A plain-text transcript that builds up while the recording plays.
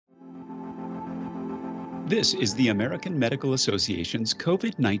This is the American Medical Association's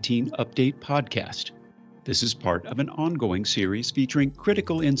COVID-19 Update podcast. This is part of an ongoing series featuring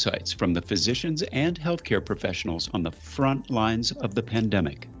critical insights from the physicians and healthcare professionals on the front lines of the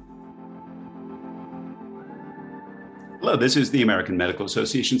pandemic. Hello, this is the American Medical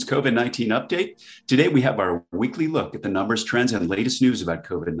Association's COVID-19 update. Today, we have our weekly look at the numbers, trends, and latest news about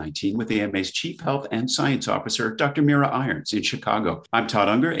COVID-19 with the AMA's Chief Health and Science Officer, Dr. Mira Irons in Chicago. I'm Todd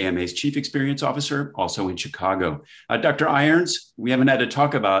Unger, AMA's Chief Experience Officer, also in Chicago. Dr. Irons, we haven't had to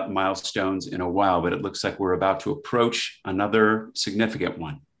talk about milestones in a while, but it looks like we're about to approach another significant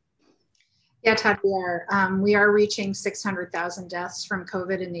one. Yeah, Todd, we are reaching 600,000 deaths from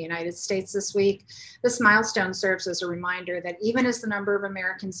COVID in the United States this week. This milestone serves as a reminder that even as the number of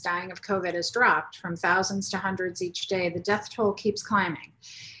Americans dying of COVID has dropped from thousands to hundreds each day, the death toll keeps climbing.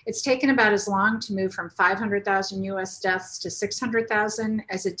 It's taken about as long to move from 500,000 US deaths to 600,000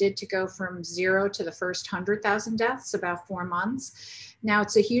 as it did to go from zero to the first 100,000 deaths, about 4 months. Now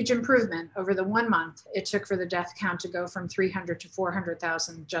it's a huge improvement over the 1 month it took for the death count to go from 300 to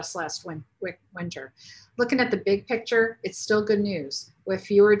 400,000 just last winter. Looking at the big picture, it's still good news, with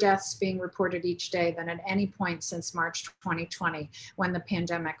fewer deaths being reported each day than at any point since March 2020, when the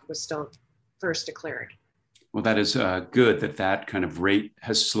pandemic was still first declared. Well, that is good that kind of rate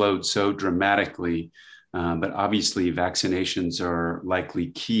has slowed so dramatically, but obviously vaccinations are likely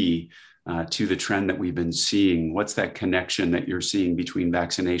key to the trend that we've been seeing. What's that connection that you're seeing between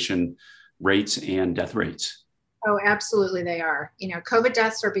vaccination rates and death rates? Oh, absolutely they are. COVID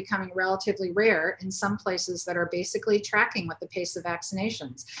deaths are becoming relatively rare in some places that are basically tracking with the pace of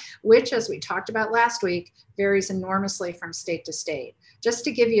vaccinations, which, as we talked about last week, varies enormously from state to state. Just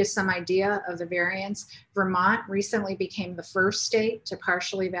to give you some idea of the variance, Vermont recently became the first state to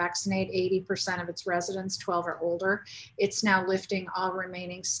partially vaccinate 80% of its residents 12 or older. It's now lifting all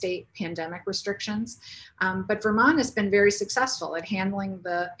remaining state pandemic restrictions. But Vermont has been very successful at handling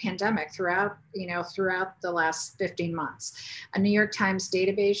the pandemic throughout the last 15 months. A New York Times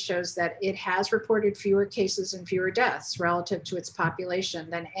database shows that it has reported fewer cases and fewer deaths relative to its population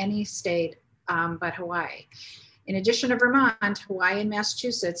than any state but Hawaii. In addition to Vermont, Hawaii and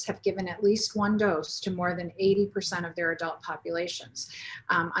Massachusetts have given at least one dose to more than 80% of their adult populations.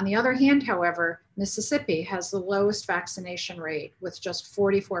 On the other hand, however, Mississippi has the lowest vaccination rate, with just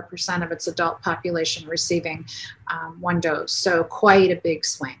 44% of its adult population receiving one dose. So quite a big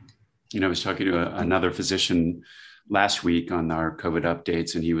swing. I was talking to another physician last week on our COVID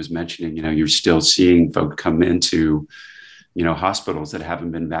updates, and he was mentioning, you're still seeing folks come into hospitals that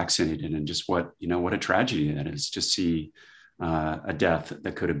haven't been vaccinated, and just what a tragedy that is to see a death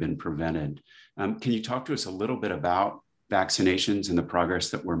that could have been prevented. Can you talk to us a little bit about vaccinations and the progress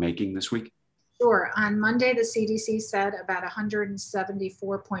that we're making this week? Sure. On Monday, the CDC said about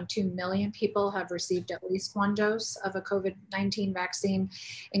 174.2 million people have received at least one dose of a COVID-19 vaccine,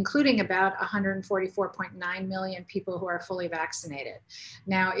 including about 144.9 million people who are fully vaccinated.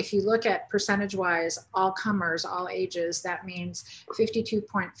 Now, if you look at percentage-wise, all comers, all ages, that means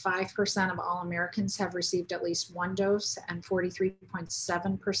 52.5% of all Americans have received at least one dose, and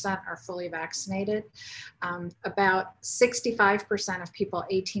 43.7% are fully vaccinated. About 65% of people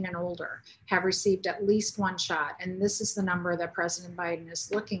 18 and older have received at least one shot. And this is the number that President Biden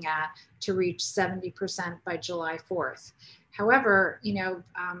is looking at to reach 70% by July 4th. However,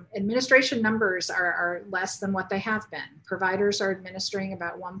 administration numbers are less than what they have been. Providers are administering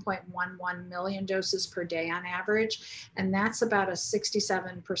about 1.11 million doses per day on average, and that's about a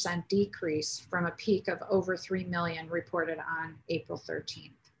 67% decrease from a peak of over 3 million reported on April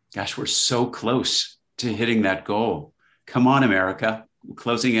 13th. Gosh, we're so close to hitting that goal. Come on, America. We're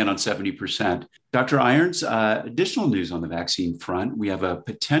closing in on 70%. Dr. Irons, additional news on the vaccine front. We have a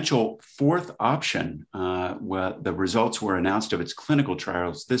potential fourth option. Where the results were announced of its clinical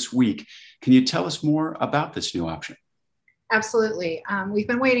trials this week. Can you tell us more about this new option? Absolutely. We've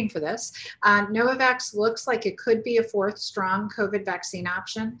been waiting for this. Novavax looks like it could be a fourth strong COVID vaccine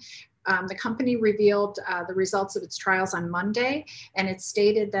option. The company revealed the results of its trials on Monday, and it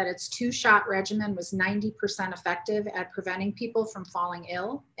stated that its two-shot regimen was 90% effective at preventing people from falling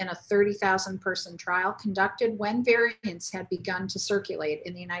ill in a 30,000-person trial conducted when variants had begun to circulate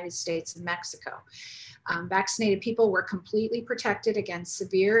in the United States and Mexico. Vaccinated people were completely protected against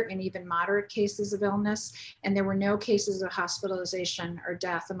severe and even moderate cases of illness, and there were no cases of hospitalization or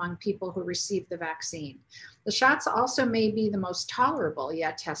death among people who received the vaccine. The shots also may be the most tolerable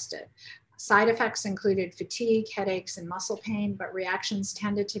yet tested. Side effects included fatigue, headaches, and muscle pain, but reactions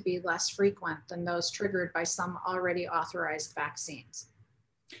tended to be less frequent than those triggered by some already authorized vaccines.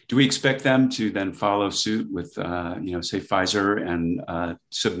 Do we expect them to then follow suit with, say Pfizer and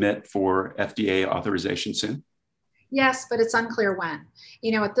submit for FDA authorization soon? Yes, but it's unclear when.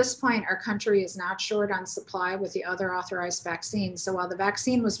 At this point, our country is not short on supply with the other authorized vaccines. So while the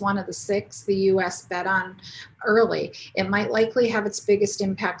vaccine was one of the 6 the US bet on early, it might likely have its biggest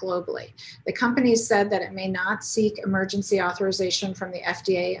impact globally. The company said that it may not seek emergency authorization from the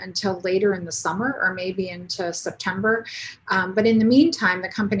FDA until later in the summer or maybe into September. But in the meantime, the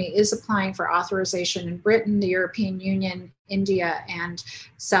company is applying for authorization in Britain, the European Union, India, and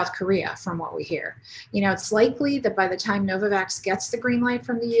South Korea, from what we hear. It's likely that by the time Novavax gets the green light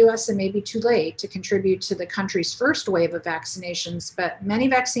from the US, it may be too late to contribute to the country's first wave of vaccinations, but many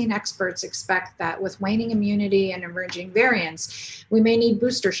vaccine experts expect that with waning immunity and emerging variants, we may need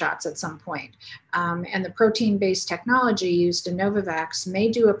booster shots at some point. And the protein-based technology used in Novavax may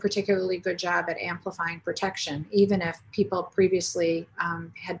do a particularly good job at amplifying protection, even if people previously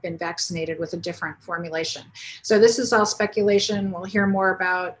had been vaccinated with a different formulation. So this is all speculation. We'll hear more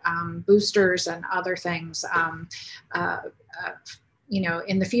about boosters and other things,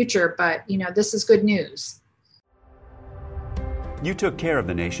 in the future. But this is good news. You took care of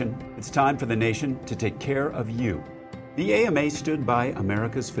the nation. It's time for the nation to take care of you. The AMA stood by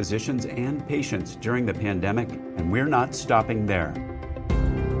America's physicians and patients during the pandemic, and we're not stopping there.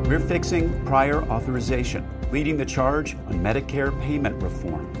 We're fixing prior authorization, leading the charge on Medicare payment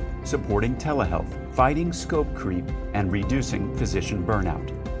reform, supporting telehealth, fighting scope creep, and reducing physician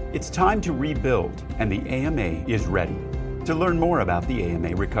burnout. It's time to rebuild, and the AMA is ready. To learn more about the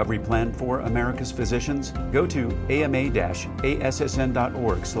AMA Recovery Plan for America's Physicians, go to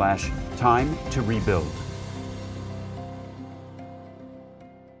ama-assn.org/time to rebuild.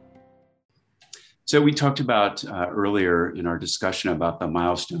 So we talked about earlier in our discussion about the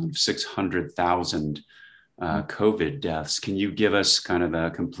milestone of 600,000 COVID deaths. Can you give us kind of a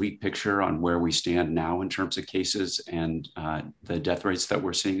complete picture on where we stand now in terms of cases and the death rates that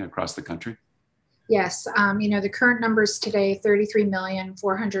we're seeing across the country? Yes, the current numbers today,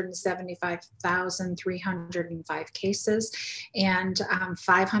 33,475,305 cases and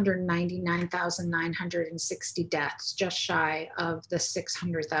 599,960 deaths, just shy of the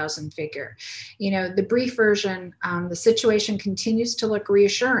 600,000 figure. The brief version, the situation continues to look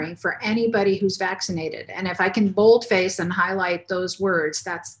reassuring for anybody who's vaccinated. And if I can boldface and highlight those words,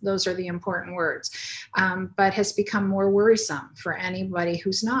 those are the important words, but has become more worrisome for anybody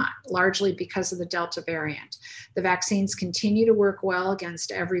who's not, largely because of the Delta variant. The vaccines continue to work well against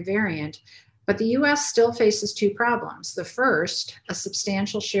every variant, but the US still faces 2 problems. The first, a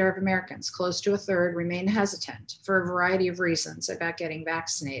substantial share of Americans, close to a third, remain hesitant for a variety of reasons about getting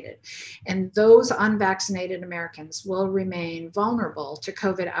vaccinated. And those unvaccinated Americans will remain vulnerable to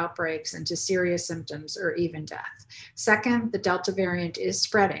COVID outbreaks and to serious symptoms or even death. Second, the Delta variant is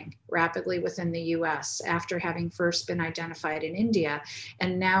spreading rapidly within the US after having first been identified in India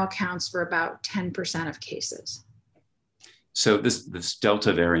and now accounts for about 10% of cases. So this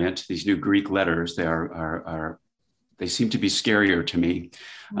Delta variant, these new Greek letters, they seem to be scarier to me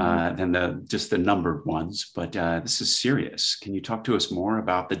than just the numbered ones. But this is serious. Can you talk to us more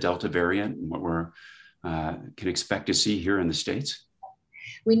about the Delta variant and what we're can expect to see here in the States?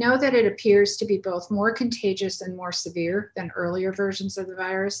 We know that it appears to be both more contagious and more severe than earlier versions of the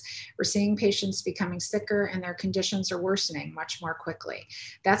virus. We're seeing patients becoming sicker and their conditions are worsening much more quickly.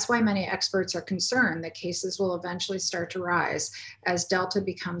 That's why many experts are concerned that cases will eventually start to rise as Delta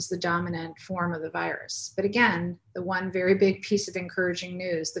becomes the dominant form of the virus. But again, the one very big piece of encouraging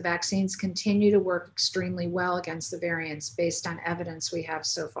news, the vaccines continue to work extremely well against the variants based on evidence we have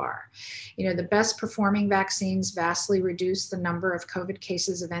so far. The best performing vaccines vastly reduce the number of COVID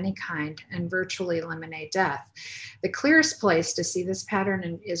cases of any kind and virtually eliminate death. The clearest place to see this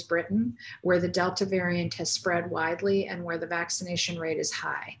pattern is Britain, where the Delta variant has spread widely and where the vaccination rate is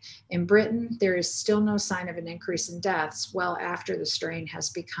high. In Britain, there is still no sign of an increase in deaths well after the strain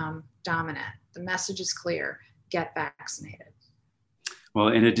has become dominant. The message is clear: get vaccinated. Well,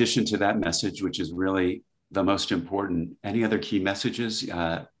 in addition to that message, which is really the most important, any other key messages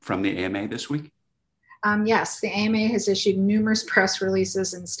from the AMA this week? Yes, the AMA has issued numerous press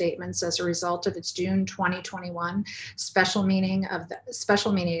releases and statements as a result of its June 2021 special meeting of the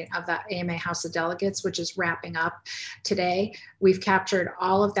AMA House of Delegates, which is wrapping up today. We've captured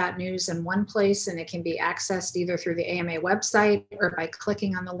all of that news in one place, and it can be accessed either through the AMA website or by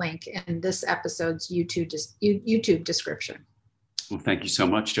clicking on the link in this episode's YouTube description. Well, thank you so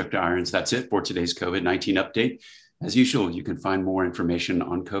much, Dr. Irons. That's it for today's COVID-19 update. As usual, you can find more information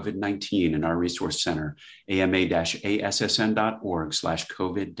on COVID-19 in our resource center,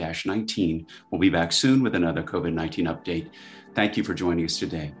 ama-assn.org/COVID-19. We'll be back soon with another COVID-19 update. Thank you for joining us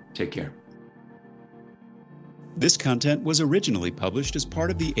today. Take care. This content was originally published as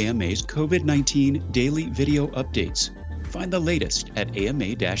part of the AMA's COVID-19 daily video updates. Find the latest at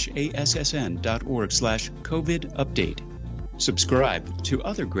ama-assn.org/COVID update. Subscribe to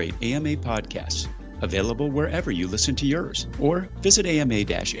other great AMA podcasts, available wherever you listen to yours, or visit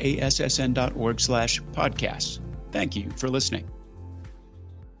ama-assn.org/podcasts. Thank you for listening.